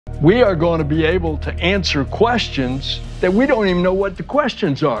We are going to be able to answer questions that we don't even know what the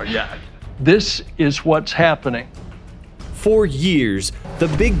questions are yet. This is what's happening. For years, the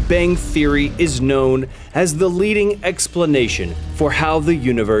Big Bang Theory is known as the leading explanation for how the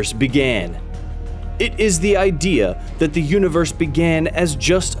universe began. It is the idea that the universe began as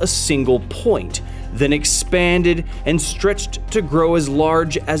just a single point, then expanded and stretched to grow as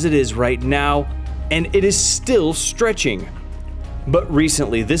large as it is right now, and it is still stretching. But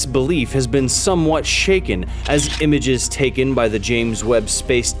recently, this belief has been somewhat shaken as images taken by the James Webb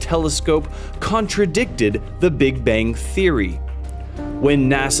Space Telescope contradicted the Big Bang Theory. When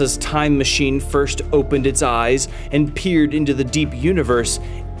NASA's time machine first opened its eyes and peered into the deep universe,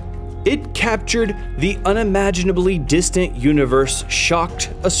 it captured the unimaginably distant universe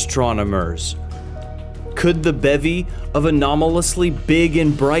shocked astronomers. Could the bevy of anomalously big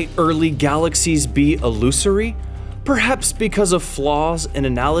and bright early galaxies be illusory? Perhaps because of flaws in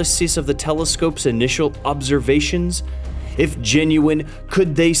analysis of the telescope's initial observations? If genuine,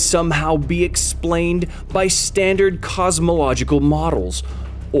 could they somehow be explained by standard cosmological models?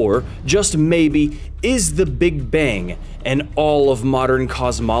 Or, just maybe, is the Big Bang and all of modern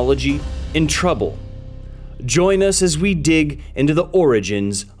cosmology in trouble? Join us as we dig into the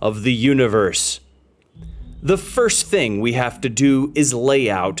origins of the universe. The first thing we have to do is lay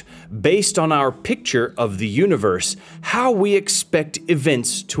out, based on our picture of the universe, how we expect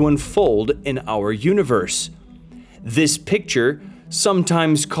events to unfold in our universe. This picture,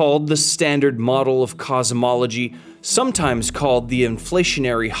 sometimes called the Standard Model of Cosmology, sometimes called the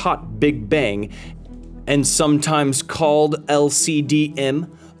Inflationary Hot Big Bang, and sometimes called LCDM,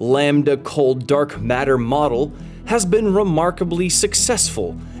 Lambda Cold Dark Matter Model, has been remarkably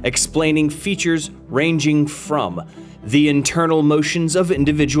successful, explaining features ranging from the internal motions of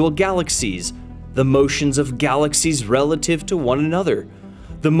individual galaxies, the motions of galaxies relative to one another,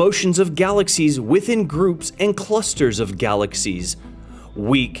 the motions of galaxies within groups and clusters of galaxies,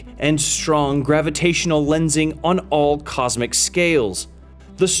 weak and strong gravitational lensing on all cosmic scales,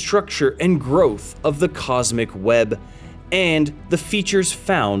 the structure and growth of the cosmic web, and the features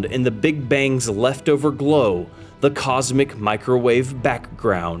found in the Big Bang's leftover glow, the cosmic microwave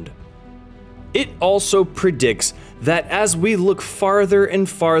background. It also predicts that as we look farther and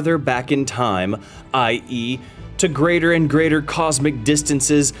farther back in time, i.e., to greater and greater cosmic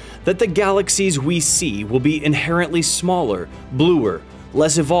distances, that the galaxies we see will be inherently smaller, bluer,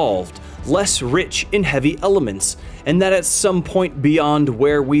 less evolved, less rich in heavy elements, and that at some point beyond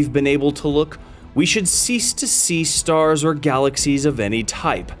where we've been able to look, we should cease to see stars or galaxies of any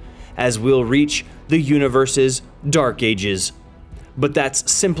type, as we'll reach the universe's dark ages. But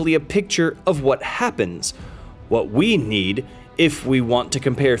that's simply a picture of what happens. What we need, if we want to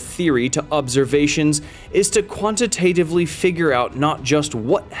compare theory to observations, is to quantitatively figure out not just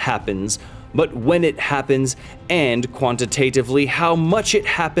what happens, but when it happens, and quantitatively how much it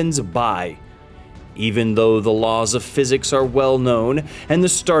happens by. Even though the laws of physics are well known, and the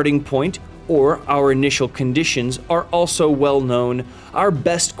starting point, or our initial conditions, are also well known, our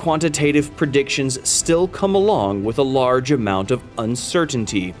best quantitative predictions still come along with a large amount of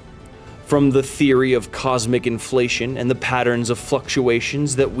uncertainty. From the theory of cosmic inflation and the patterns of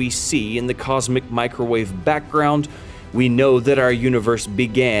fluctuations that we see in the cosmic microwave background, we know that our universe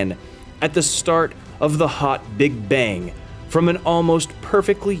began at the start of the hot Big Bang, from an almost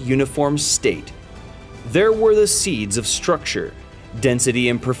perfectly uniform state. There were the seeds of structure, density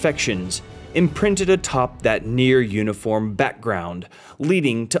imperfections, imprinted atop that near-uniform background,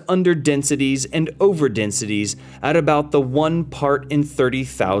 leading to underdensities and overdensities at about the 1 part in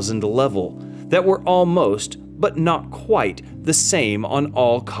 30,000 level, that were almost, but not quite, the same on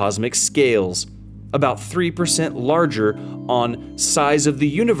all cosmic scales, about 3% larger on size of the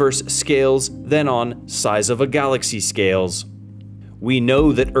universe scales than on size of a galaxy scales. We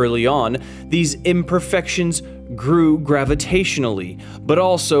know that early on, these imperfections grew gravitationally, but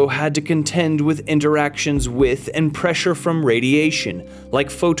also had to contend with interactions with and pressure from radiation, like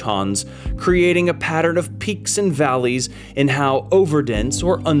photons, creating a pattern of peaks and valleys in how overdense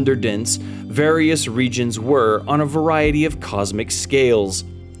or underdense various regions were on a variety of cosmic scales.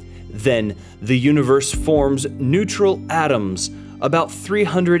 Then, the universe forms neutral atoms about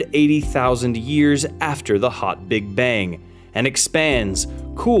 380,000 years after the hot Big Bang, and expands,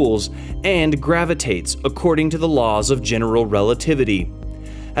 cools, and gravitates according to the laws of general relativity.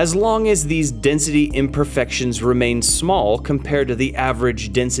 As long as these density imperfections remain small compared to the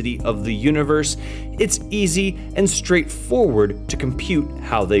average density of the universe, it's easy and straightforward to compute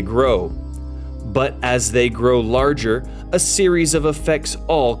how they grow. But as they grow larger, a series of effects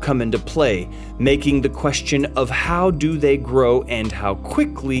all come into play, making the question of how do they grow and how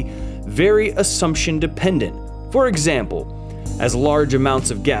quickly very assumption dependent. For example, as large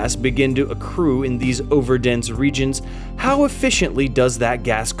amounts of gas begin to accrue in these overdense regions, how efficiently does that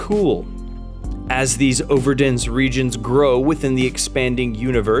gas cool? As these overdense regions grow within the expanding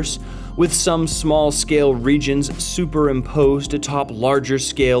universe, with some small-scale regions superimposed atop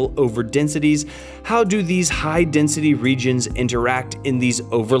larger-scale overdensities, how do these high-density regions interact in these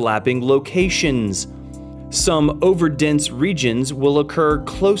overlapping locations? Some overdense regions will occur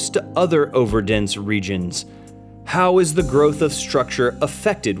close to other overdense regions. How is the growth of structure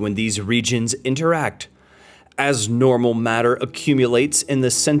affected when these regions interact? As normal matter accumulates in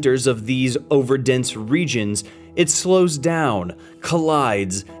the centers of these overdense regions, it slows down,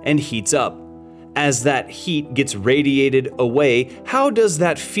 collides, and heats up. As that heat gets radiated away, how does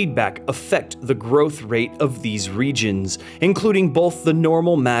that feedback affect the growth rate of these regions, including both the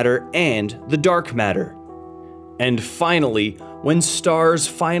normal matter and the dark matter? And finally, when stars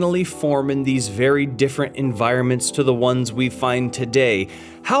finally form in these very different environments to the ones we find today,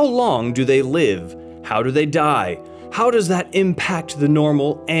 how long do they live? How do they die? How does that impact the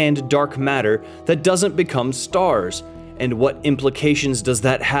normal and dark matter that doesn't become stars? And what implications does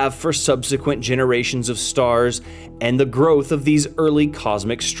that have for subsequent generations of stars and the growth of these early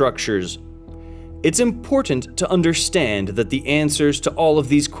cosmic structures? It's important to understand that the answers to all of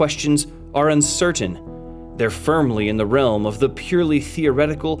these questions are uncertain. They're firmly in the realm of the purely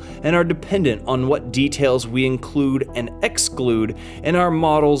theoretical and are dependent on what details we include and exclude in our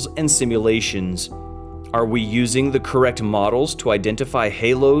models and simulations. Are we using the correct models to identify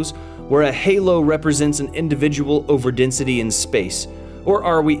halos, where a halo represents an individual overdensity in space? Or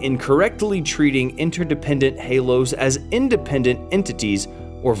are we incorrectly treating interdependent halos as independent entities,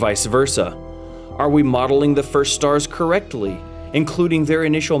 or vice versa? Are we modeling the first stars correctly, including their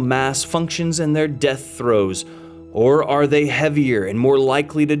initial mass functions and their death throes? Or are they heavier and more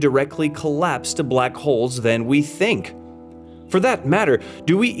likely to directly collapse to black holes than we think? For that matter,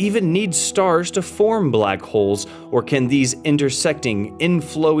 do we even need stars to form black holes, or can these intersecting,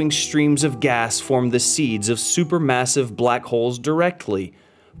 inflowing streams of gas form the seeds of supermassive black holes directly,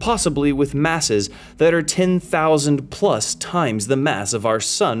 possibly with masses that are 10,000 plus times the mass of our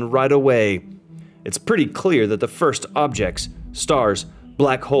sun right away? It's pretty clear that the first objects, stars,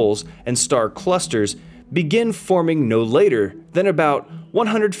 black holes, and star clusters, begin forming no later than about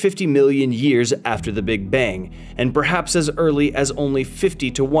 150 million years after the Big Bang, and perhaps as early as only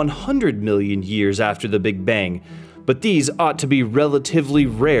 50 to 100 million years after the Big Bang. But these ought to be relatively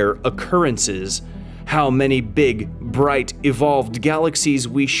rare occurrences. How many big, bright, evolved galaxies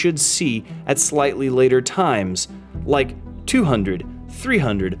we should see at slightly later times, like 200,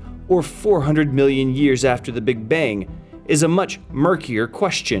 300, or 400 million years after the Big Bang, is a much murkier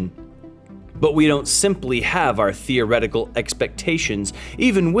question. But we don't simply have our theoretical expectations,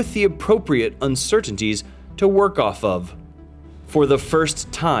 even with the appropriate uncertainties, to work off of. For the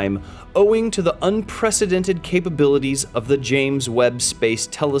first time, owing to the unprecedented capabilities of the James Webb Space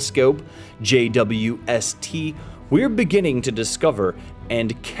Telescope, JWST, we're beginning to discover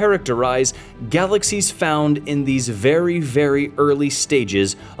and characterize galaxies found in these very, very early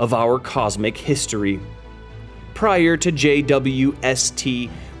stages of our cosmic history. Prior to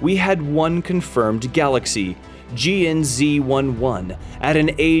JWST, we had one confirmed galaxy, GNZ11, at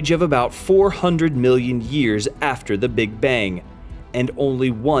an age of about 400 million years after the Big Bang, and only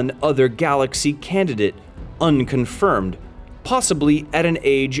one other galaxy candidate, unconfirmed, possibly at an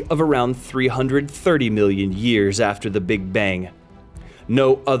age of around 330 million years after the Big Bang.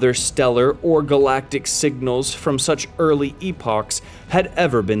 No other stellar or galactic signals from such early epochs had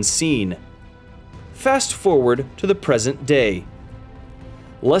ever been seen. Fast forward to the present day.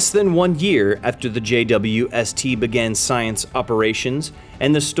 Less than 1 year after the JWST began science operations,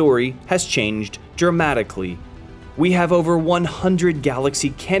 and the story has changed dramatically. We have over 100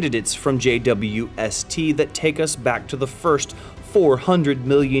 galaxy candidates from JWST that take us back to the first 400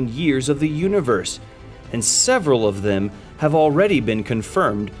 million years of the universe, and several of them have already been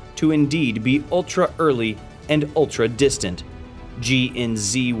confirmed to indeed be ultra-early and ultra-distant.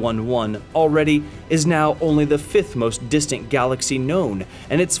 GNZ11 already is now only the 5th most distant galaxy known,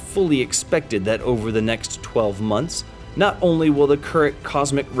 and it's fully expected that over the next 12 months, not only will the current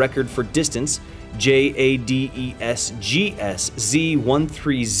cosmic record for distance,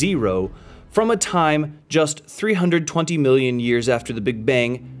 JADES-GS-Z130, from a time just 320 million years after the Big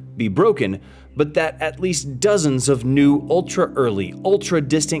Bang, be broken, but that at least dozens of new ultra-early,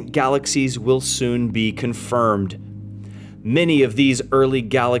 ultra-distant galaxies will soon be confirmed. Many of these early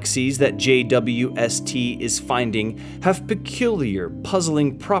galaxies that JWST is finding have peculiar,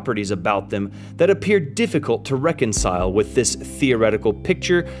 puzzling properties about them that appear difficult to reconcile with this theoretical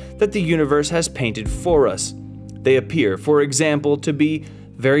picture that the universe has painted for us. They appear, for example, to be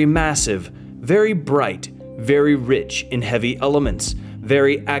very massive, very bright, very rich in heavy elements,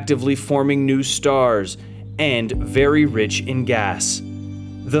 very actively forming new stars, and very rich in gas.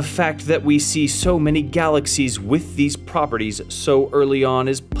 The fact that we see so many galaxies with these properties so early on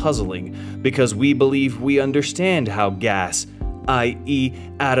is puzzling, because we believe we understand how gas, i.e.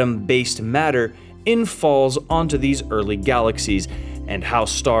 atom-based matter, infalls onto these early galaxies, and how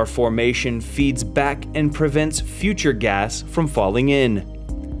star formation feeds back and prevents future gas from falling in.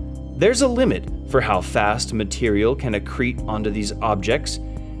 There's a limit for how fast material can accrete onto these objects,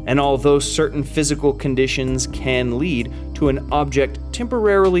 and although certain physical conditions can lead to an object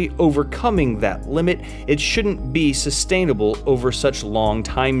temporarily overcoming that limit, it shouldn't be sustainable over such long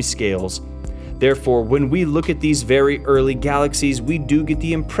timescales. Therefore, when we look at these very early galaxies, we do get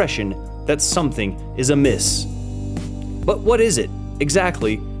the impression that something is amiss. But what is it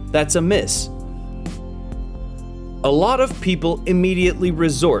exactly that's amiss? A lot of people immediately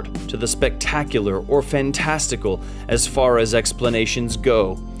resort to the spectacular or fantastical as far as explanations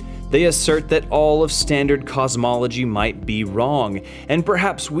go. They assert that all of standard cosmology might be wrong, and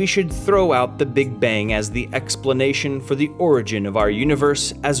perhaps we should throw out the Big Bang as the explanation for the origin of our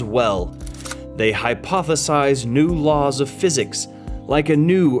universe as well. They hypothesize new laws of physics, like a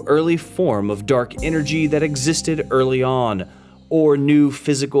new early form of dark energy that existed early on, or new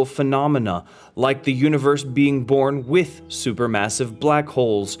physical phenomena, like the universe being born with supermassive black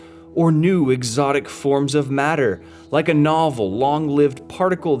holes, or new exotic forms of matter, like a novel, long-lived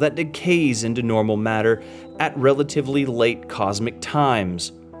particle that decays into normal matter at relatively late cosmic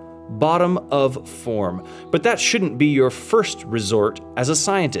times. Bottom of form. But that shouldn't be your first resort as a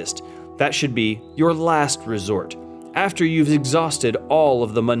scientist. That should be your last resort, after you've exhausted all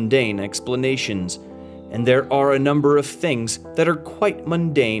of the mundane explanations. And there are a number of things that are quite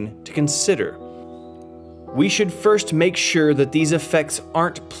mundane to consider. We should first make sure that these effects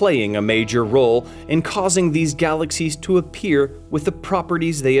aren't playing a major role in causing these galaxies to appear with the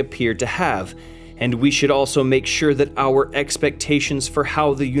properties they appear to have, and we should also make sure that our expectations for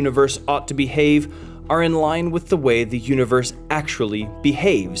how the universe ought to behave are in line with the way the universe actually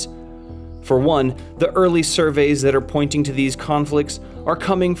behaves. For one, the early surveys that are pointing to these conflicts are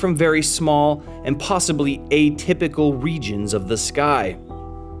coming from very small and possibly atypical regions of the sky.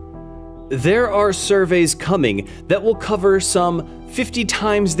 There are surveys coming that will cover some 50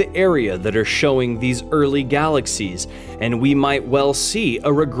 times the area that are showing these early galaxies, and we might well see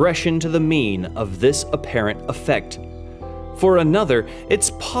a regression to the mean of this apparent effect. For another,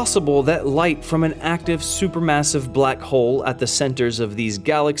 it's possible that light from an active supermassive black hole at the centers of these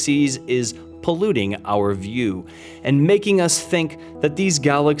galaxies is polluting our view, and making us think that these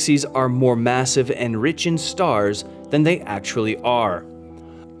galaxies are more massive and rich in stars than they actually are.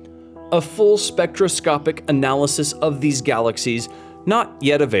 A full spectroscopic analysis of these galaxies, not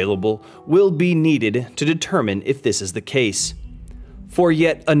yet available, will be needed to determine if this is the case. For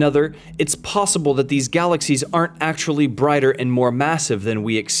yet another, it's possible that these galaxies aren't actually brighter and more massive than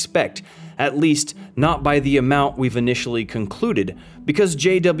we expect, at least not by the amount we've initially concluded, because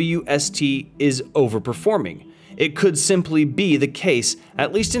JWST is overperforming. It could simply be the case,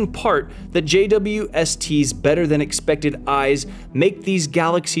 at least in part, that JWST's better-than-expected eyes make these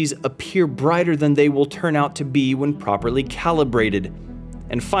galaxies appear brighter than they will turn out to be when properly calibrated.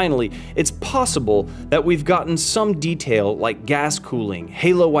 And finally, it's possible that we've gotten some detail like gas cooling,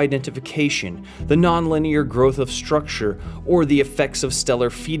 halo identification, the nonlinear growth of structure, or the effects of stellar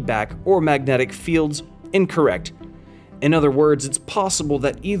feedback or magnetic fields incorrect. In other words, it's possible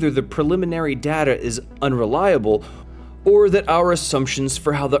that either the preliminary data is unreliable, or that our assumptions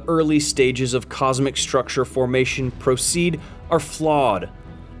for how the early stages of cosmic structure formation proceed are flawed.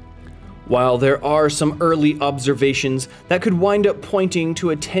 While there are some early observations that could wind up pointing to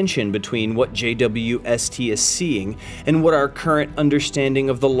a tension between what JWST is seeing and what our current understanding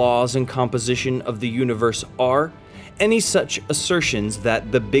of the laws and composition of the universe are, any such assertions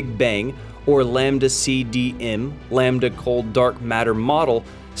that the Big Bang, or lambda CDM, lambda cold dark matter model,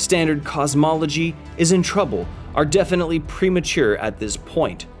 standard cosmology, is in trouble, are definitely premature at this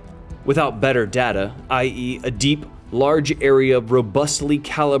point. Without better data, i.e. a deep, large area, robustly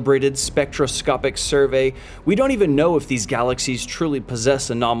calibrated spectroscopic survey, we don't even know if these galaxies truly possess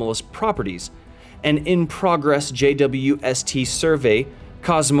anomalous properties. An in-progress JWST survey,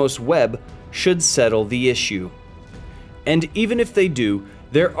 Cosmos Webb, should settle the issue. And even if they do,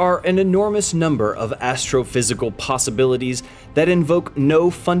 There are an enormous number of astrophysical possibilities that invoke no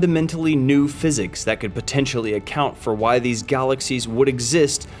fundamentally new physics that could potentially account for why these galaxies would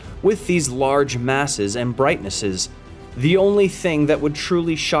exist with these large masses and brightnesses. The only thing that would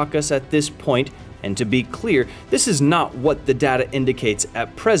truly shock us at this point, and to be clear, this is not what the data indicates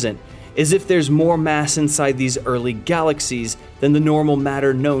at present, is if there's more mass inside these early galaxies than the normal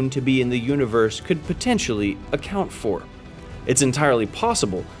matter known to be in the universe could potentially account for. It's entirely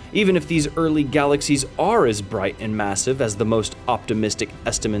possible, even if these early galaxies are as bright and massive as the most optimistic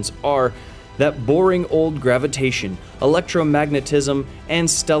estimates are, that boring old gravitation, electromagnetism, and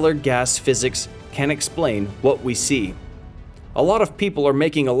stellar gas physics can explain what we see. A lot of people are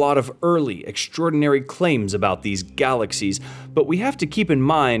making a lot of early, extraordinary claims about these galaxies, but we have to keep in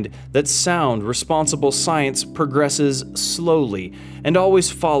mind that sound, responsible science progresses slowly and always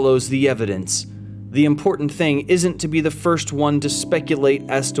follows the evidence. The important thing isn't to be the first one to speculate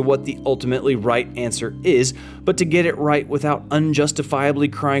as to what the ultimately right answer is, but to get it right without unjustifiably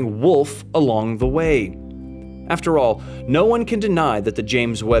crying wolf along the way. After all, no one can deny that the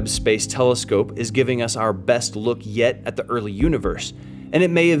James Webb Space Telescope is giving us our best look yet at the early universe, and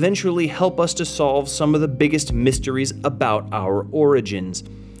it may eventually help us to solve some of the biggest mysteries about our origins.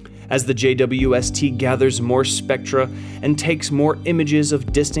 As the JWST gathers more spectra and takes more images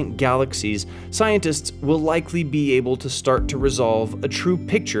of distant galaxies, scientists will likely be able to start to resolve a true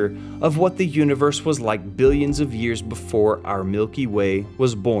picture of what the universe was like billions of years before our Milky Way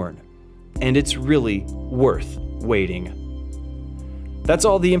was born. And it's really worth waiting. That's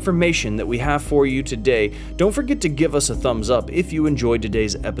all the information that we have for you today. Don't forget to give us a thumbs up if you enjoyed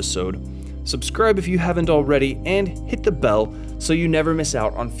today's episode. Subscribe if you haven't already, and hit the bell so you never miss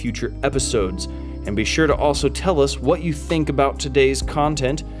out on future episodes. And be sure to also tell us what you think about today's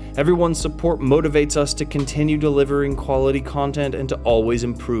content. Everyone's support motivates us to continue delivering quality content and to always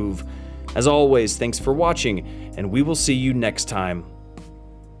improve. As always, thanks for watching, and we will see you next time.